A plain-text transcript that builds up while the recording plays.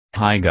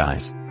Hi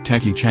guys,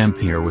 Techychamp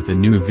here with a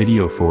new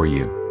video for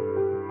you.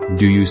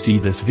 Do you see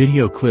this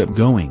video clip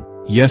going?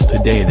 Yes,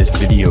 today this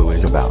video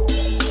is about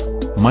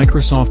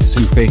Microsoft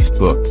Surface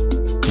Book.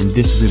 In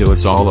this video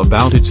it's all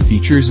about its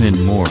features and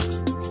more.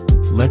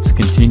 Let's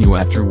continue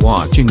after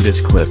watching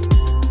this clip.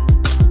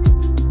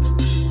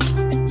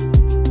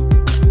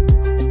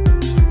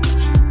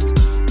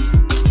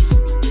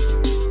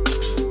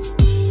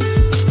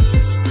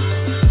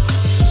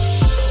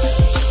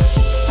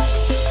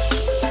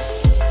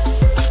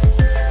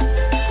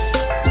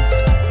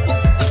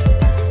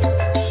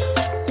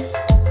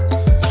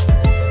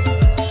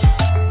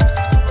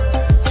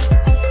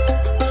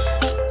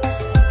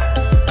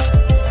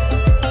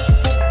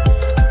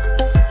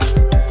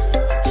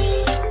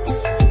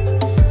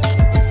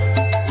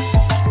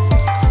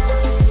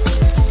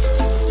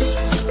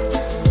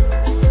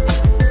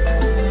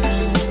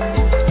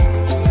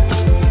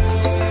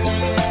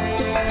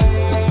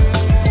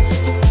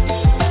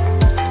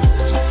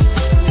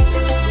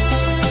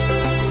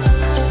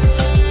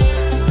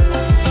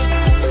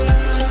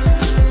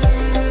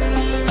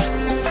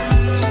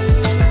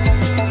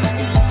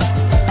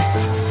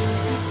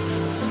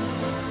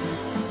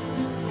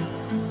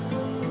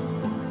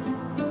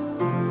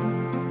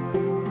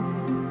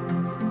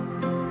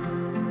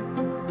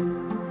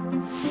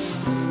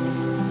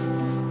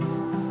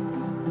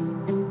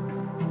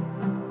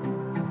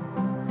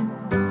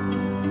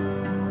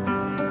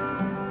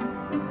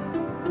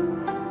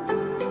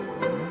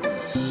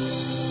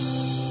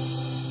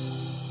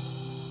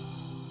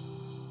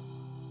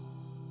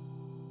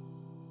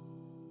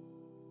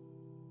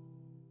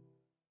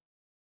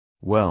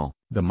 Well,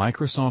 the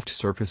Microsoft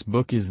Surface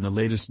Book is the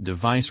latest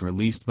device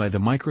released by the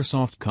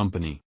Microsoft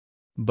company.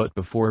 But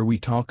before we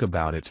talk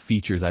about its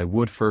features, I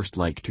would first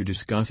like to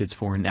discuss its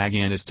foreign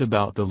agonist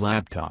about the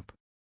laptop.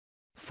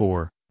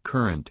 4.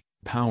 Current,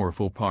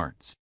 powerful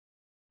parts.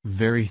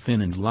 Very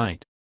thin and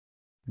light.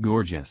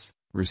 Gorgeous,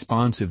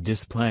 responsive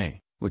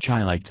display, which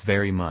I liked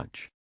very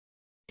much.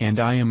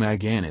 And I am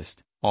agonist,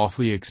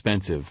 awfully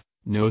expensive,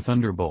 no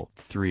Thunderbolt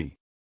 3.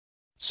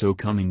 So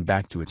coming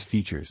back to its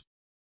features.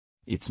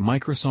 It's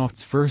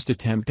Microsoft's first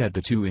attempt at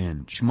the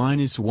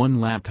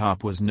 2-inch-1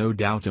 laptop was no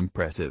doubt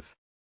impressive.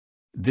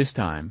 This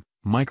time,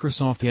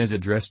 Microsoft has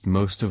addressed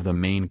most of the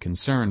main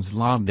concerns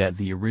lobbed at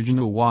the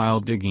original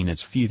while digging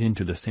its feet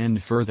into the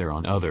sand further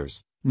on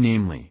others,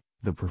 namely,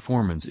 the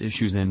performance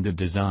issues and the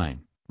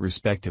design,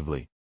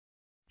 respectively.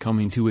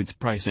 Coming to its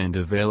price and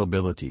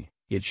availability,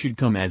 it should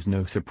come as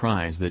no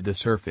surprise that the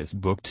Surface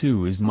Book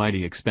 2 is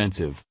mighty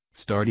expensive,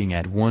 starting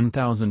at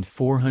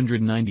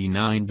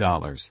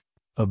 $1,499.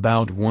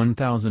 About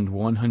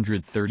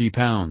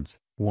 £1,130,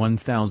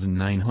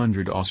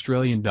 1,900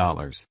 Australian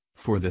dollars,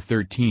 for the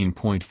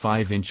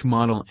 13.5-inch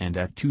model and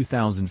at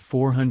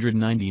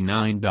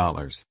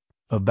 $2,499,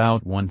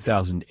 about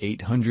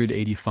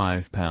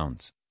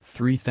 £1,885,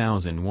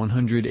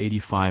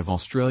 3,185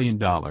 Australian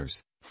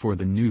dollars, for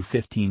the new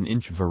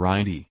 15-inch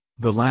variety,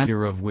 the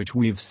latter of which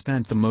we've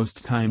spent the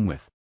most time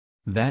with.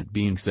 That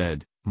being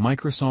said,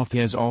 Microsoft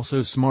has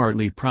also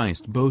smartly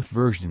priced both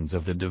versions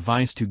of the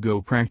device to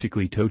go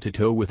practically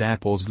toe-to-toe with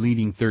Apple's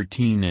leading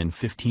 13 and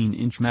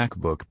 15-inch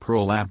MacBook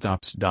Pro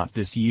laptops.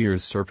 This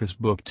year's Surface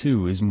Book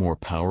 2 is more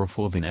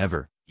powerful than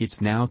ever. It's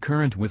now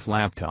current with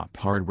laptop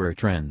hardware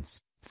trends,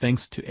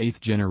 thanks to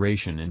 8th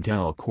generation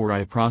Intel Core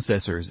i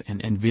processors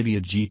and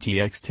NVIDIA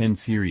GTX 10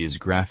 series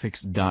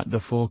graphics.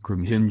 The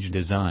fulcrum hinge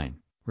design,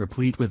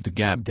 replete with the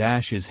gap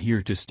dash, is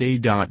here to stay.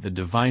 The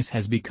device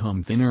has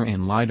become thinner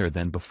and lighter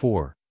than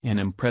before, an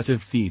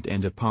impressive feat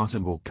and a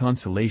possible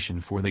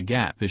consolation for the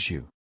gap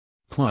issue.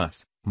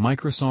 Plus,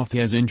 Microsoft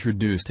has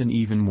introduced an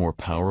even more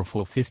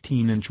powerful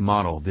 15-inch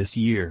model this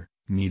year,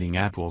 meeting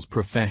Apple's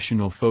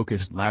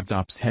professional-focused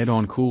laptops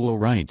head-on. Cool,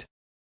 right?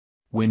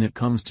 When it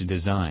comes to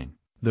design,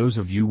 those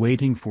of you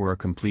waiting for a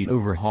complete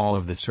overhaul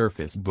of the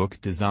Surface Book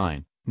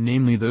design,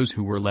 namely those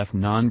who were left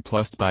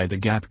nonplussed by the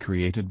gap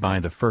created by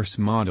the first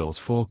model's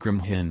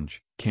fulcrum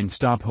hinge, can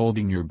stop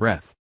holding your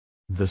breath.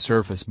 The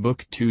Surface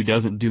Book 2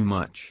 doesn't do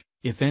much,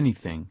 if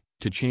anything,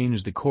 to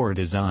change the core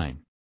design.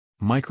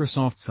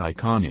 Microsoft's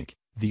iconic,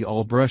 the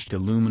all-brushed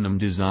aluminum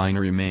design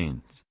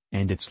remains,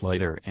 and it's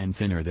lighter and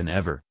thinner than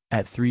ever,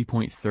 at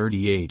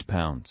 3.38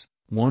 pounds,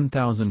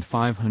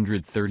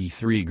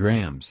 1,533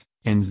 grams,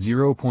 and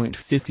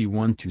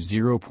 0.51 to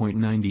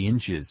 0.90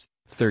 inches,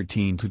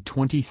 13 to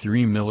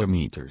 23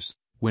 millimeters,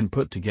 when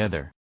put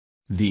together.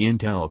 The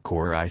Intel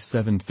Core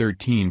i7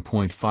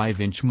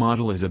 13.5-inch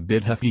model is a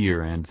bit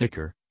heftier and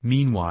thicker.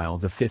 Meanwhile,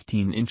 the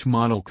 15-inch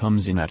model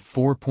comes in at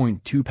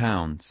 4.2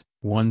 pounds,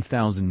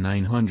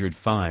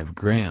 1,905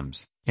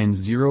 grams, and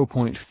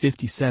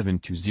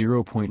 0.57 to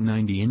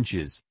 0.90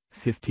 inches,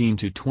 15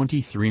 to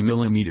 23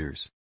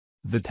 millimeters.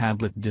 The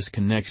tablet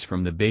disconnects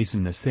from the base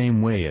in the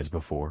same way as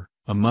before,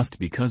 a must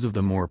because of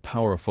the more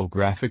powerful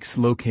graphics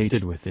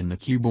located within the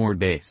keyboard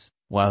base,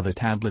 while the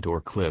tablet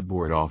or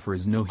clipboard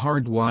offers no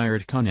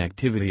hardwired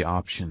connectivity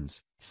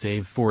options,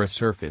 save for a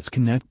Surface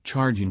Connect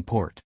charging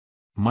port.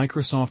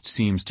 Microsoft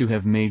seems to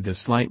have made the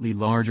slightly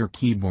larger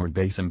keyboard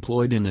base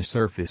employed in the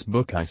Surface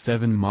Book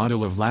i7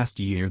 model of last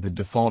year the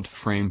default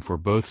frame for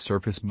both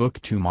Surface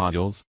Book 2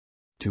 models.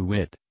 To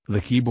wit, the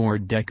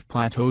keyboard deck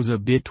plateaus a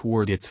bit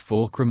toward its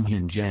fulcrum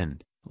hinge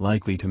end,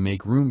 likely to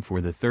make room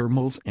for the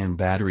thermals and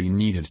battery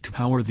needed to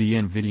power the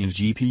NVIDIA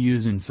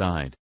GPUs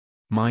inside.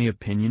 My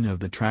opinion of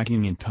the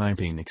tracking and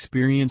typing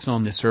experience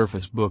on the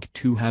Surface Book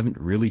 2 haven't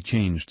really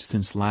changed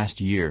since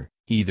last year,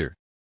 either.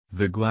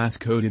 The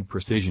glass-coated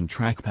precision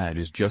trackpad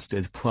is just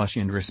as plush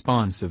and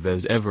responsive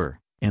as ever,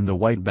 and the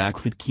white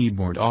backlit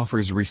keyboard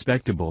offers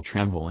respectable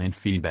travel and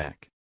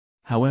feedback.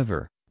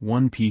 However,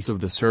 one piece of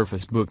the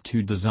Surface Book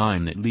 2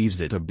 design that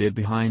leaves it a bit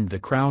behind the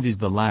crowd is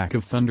the lack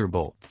of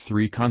Thunderbolt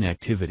 3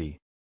 connectivity.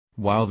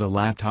 While the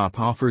laptop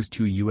offers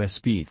two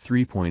USB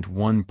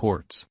 3.1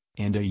 ports,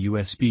 and a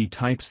USB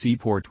Type-C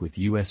port with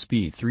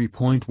USB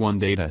 3.1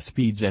 data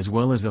speeds as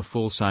well as a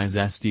full-size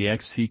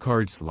SDXC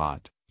card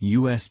slot,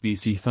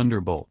 USB-C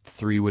Thunderbolt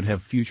 3 would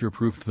have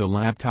future-proofed the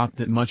laptop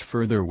that much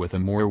further with a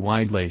more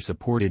widely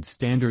supported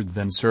standard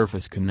than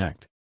Surface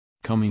Connect.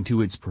 Coming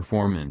to its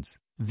performance,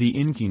 the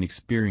inking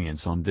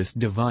experience on this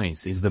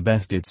device is the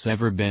best it's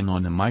ever been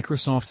on a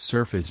Microsoft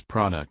Surface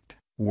product,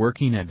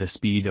 working at the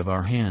speed of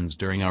our hands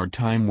during our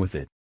time with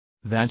it.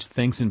 That's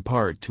thanks in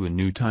part to a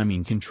new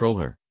timing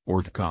controller,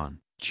 or TCON,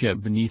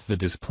 chip beneath the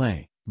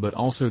display, but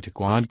also to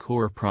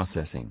quad-core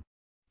processing.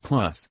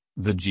 Plus,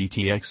 the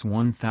GTX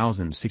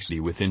 1060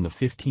 within the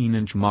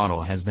 15-inch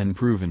model has been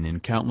proven in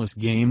countless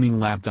gaming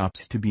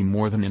laptops to be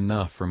more than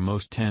enough for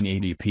most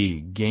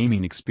 1080p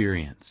gaming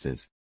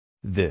experiences.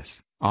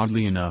 This,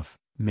 oddly enough,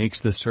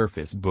 makes the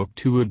Surface Book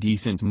 2 a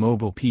decent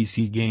mobile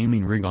PC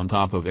gaming rig on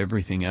top of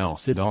everything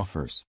else it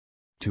offers.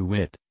 To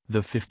wit, the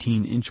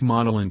 15-inch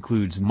model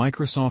includes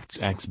Microsoft's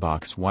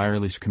Xbox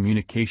Wireless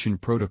Communication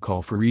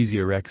Protocol for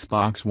easier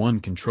Xbox One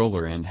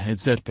controller and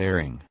headset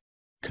pairing.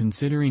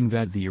 Considering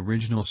that the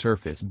original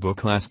Surface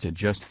Book lasted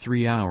just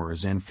 3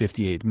 hours and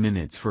 58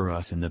 minutes for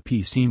us in the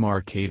PC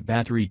Market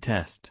battery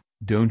test,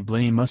 don't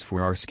blame us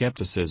for our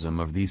skepticism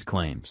of these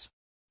claims.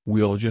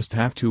 We'll just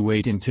have to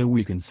wait until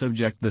we can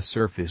subject the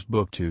Surface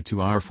Book 2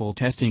 to our full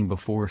testing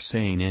before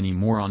saying any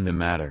more on the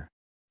matter.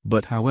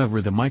 But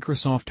however, the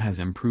Microsoft has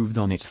improved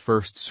on its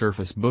first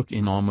Surface Book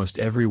in almost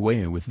every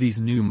way with these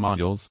new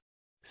models.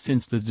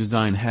 Since the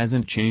design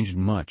hasn't changed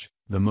much,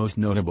 the most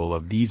notable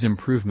of these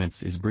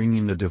improvements is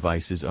bringing the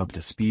devices up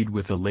to speed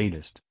with the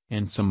latest,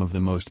 and some of the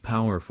most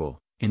powerful,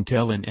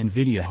 Intel and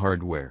NVIDIA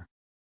hardware.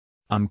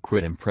 I'm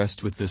quite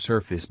impressed with the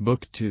Surface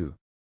Book 2.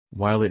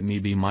 While it may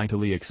be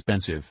mightily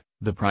expensive,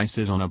 the price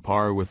is on a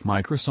par with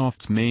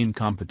Microsoft's main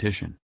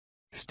competition.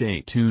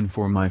 Stay tuned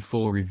for my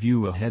full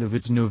review ahead of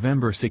its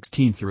November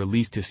 16th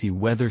release to see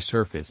whether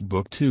Surface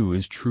Book 2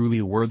 is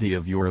truly worthy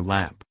of your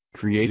lap,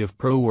 Creative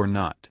Pro or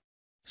not.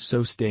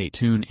 So stay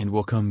tuned and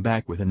we'll come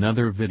back with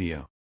another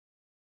video.